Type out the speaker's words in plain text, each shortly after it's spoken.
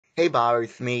Hey Bob,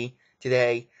 it's me.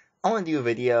 Today, I want to do a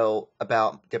video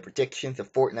about the predictions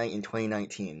of Fortnite in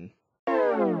 2019.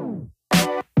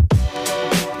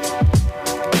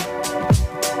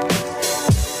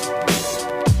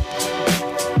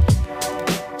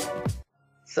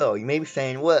 So, you may be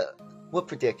saying, what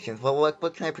predictions? Well,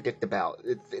 what can I predict about?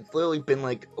 It's literally been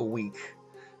like a week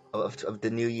of the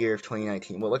new year of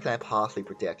 2019. Well, what can I possibly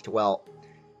predict? Well,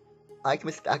 I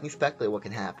can speculate what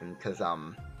can happen, because,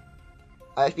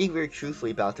 I think very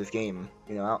truthfully about this game.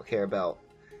 I don't care about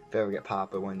if I ever get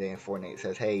popular one day and Fortnite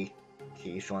says, hey,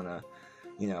 Keith, wanna,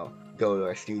 go to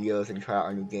our studios and try out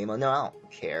our new game. Well, no, I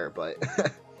don't care, but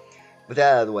with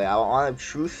that out of the way, I want to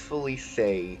truthfully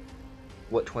say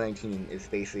what 2019 is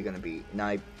basically going to be. And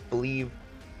I believe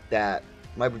that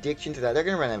my predictions are that they're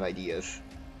going to run out of ideas.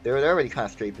 They're already kind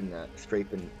of scraping the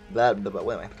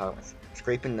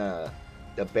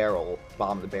barrel,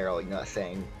 bottom of the barrel,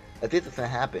 saying that this is going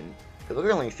to happen. Because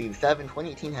we're only in Season 7,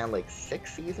 2018 had like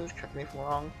 6 seasons, correct me if I'm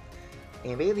wrong.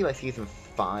 And basically by Season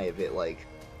 5, it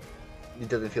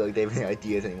doesn't feel like they have any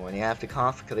ideas anymore. And they have to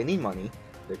constantly, because they need money,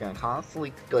 they're going to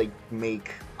constantly,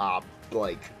 make,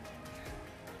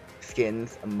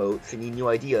 skins, emotes. They need new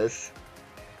ideas.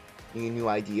 You need new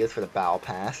ideas for the Battle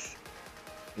Pass.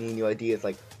 You need new ideas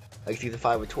like Season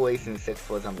 5 with toys, Season 6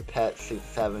 was on the pets, Season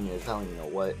 7 is, I don't even know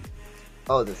what.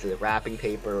 Oh, this is wrapping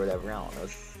paper or whatever, I don't know.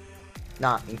 It's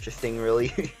not interesting, really.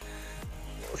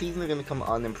 Seasons are going to become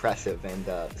unimpressive, and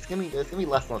there's gonna be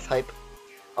less and less hype.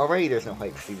 Already there's no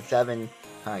hype for Season 7,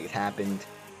 kind of just happened.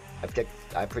 I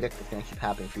predict it's going to keep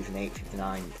happening in Season 8, Season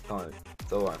 9, so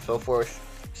on and so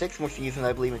forth. 6 more seasons,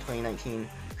 I believe, in 2019.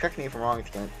 Correct me if I'm wrong,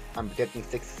 I'm predicting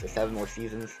 6 or 7 more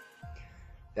seasons.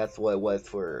 That's what it was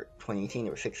for 2018,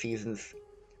 there were 6 seasons.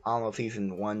 I don't know if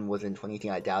Season 1 was in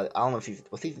 2018, I doubt it. I don't know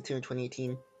if was Season 2 in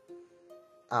 2018?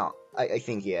 I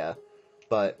think, yeah.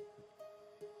 But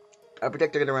I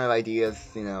predict they're gonna run out of ideas,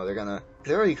 they're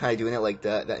already kind of doing it, like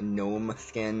that gnome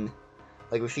skin.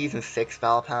 Like with Season 6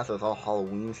 Battle Pass, it was all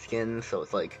Halloween skins, so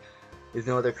it's like, there's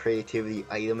no other creativity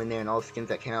item in there, and all the skins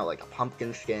that came out, like a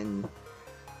pumpkin skin,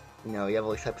 you have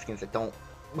all these type of skins that don't,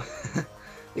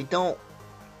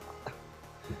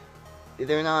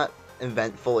 they're not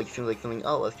inventful. Like, it seems like something,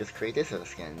 oh, let's just create this as a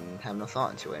skin, and have no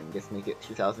thought into it, and just make it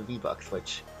 2,000 V-Bucks,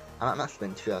 which, I'm not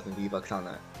spending 2,000 V-Bucks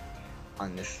on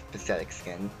this pathetic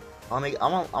skin. I want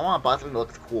to buy something that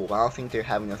looks cool, but I don't think they're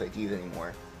having those ideas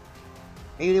anymore.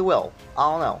 Maybe they will. I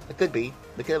don't know. It could be.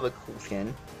 They could have a cool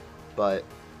skin. But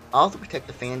I also predict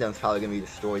the fandom's probably going to be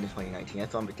destroyed in 2019.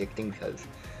 That's what I'm predicting, because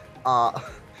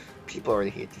people already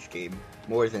hate this game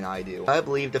more than I do. I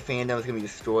believe the fandom is going to be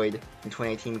destroyed in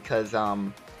 2018 because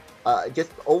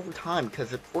just over time,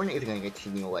 because Fortnite isn't going to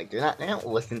continue. Like, they don't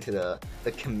listen to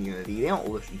the community. They don't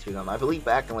listen to them. I believe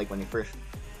back in when they first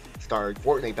started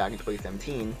Fortnite back in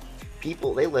 2017,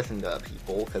 they listened to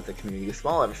people because the community was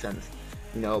small ever since,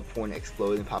 Fortnite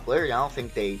exploded in popularity. I don't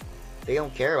think they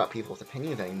don't care about people's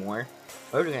opinions anymore.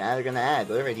 Whatever they're gonna add.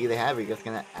 Whatever idea they have, they're just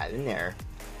gonna add in there.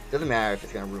 It doesn't matter if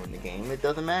it's gonna ruin the game. It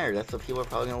doesn't matter. That's what people are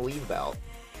probably gonna leave about.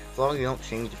 As long as you don't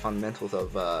change the fundamentals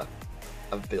of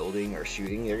building or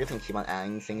shooting, they're just gonna keep on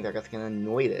adding things that are just gonna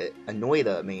annoy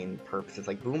the main purposes,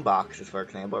 like boomboxes, for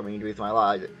example. I mean, the reason why a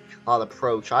lot of the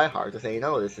pro tryhards are saying,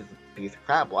 no, this is a piece of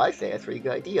crap. Well, I say that's a pretty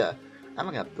good idea. I'm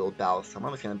not gonna build battles.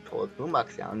 Someone's gonna pull this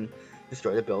boombox down and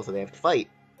destroy the build so they have to fight.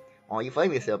 Why don't you fight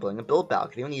me instead of building a build battle?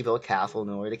 Because you don't need to build a castle in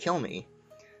order to kill me.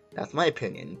 That's my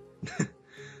opinion. But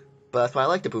that's why I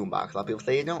like the boombox. A lot of people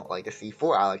say they don't like the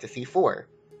C4. I like the C4.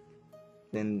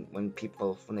 Then when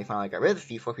they finally got rid of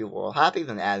the C4, people were all happy.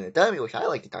 Then they added the dynamite, which I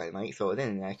like the dynamite. So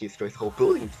then it actually destroys the whole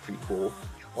building, which is pretty cool.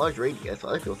 Large radius. So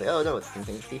other people say, oh no, it's the same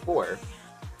thing as C4.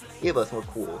 Yeah, but it's more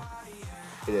cool.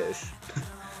 It is.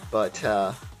 But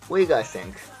what do you guys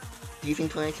think? Do you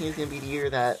think 2019 is gonna be the year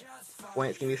that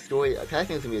Fortnite's gonna be destroyed? I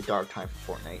think it's gonna be a dark time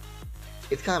for Fortnite.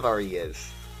 It kind of already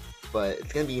is, but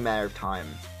it's gonna be a matter of time.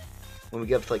 When we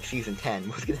get up to Season 10,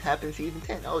 what's gonna happen in Season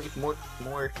 10? Oh, it's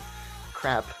more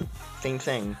crap. Same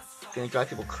thing. It's gonna drive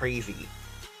people crazy.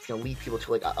 It's gonna lead people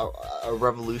to a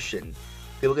revolution.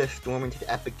 People are gonna storm into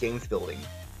the Epic Games building,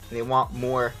 and they want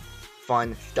more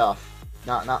fun stuff,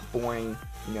 not boring,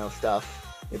 stuff.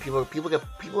 People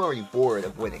are already bored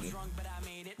of winning.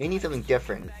 They need something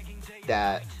different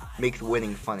that makes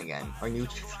winning fun again, or new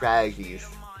strategies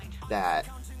that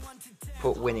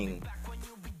put winning,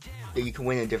 that you can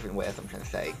win in a different way, that's what I'm trying to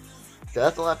say. So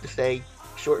that's all I have to say.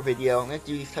 Short video. I'm going to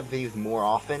do these type of videos more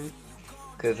often,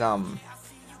 because I'm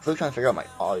still trying to figure out my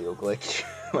audio glitch.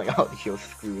 My audio's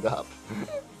screwed up.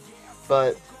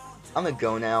 But I'm going to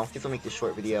go now. Just want to make this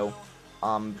short video. If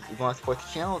you want to support the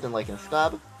channel, then like and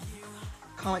subscribe.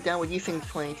 comment down what you think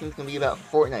 2018 is going to be about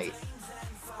Fortnite.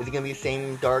 Is it going to be the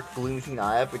same dark, gloomy thing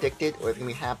I have predicted, or is it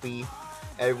going to be happy,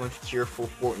 everyone's cheerful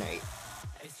Fortnite?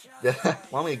 Well,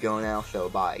 I'm going to go now, so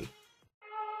bye.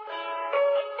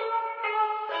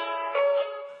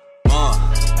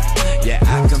 Yeah,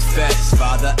 I confess,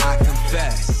 Father, I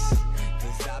confess,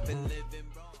 'cause I've been living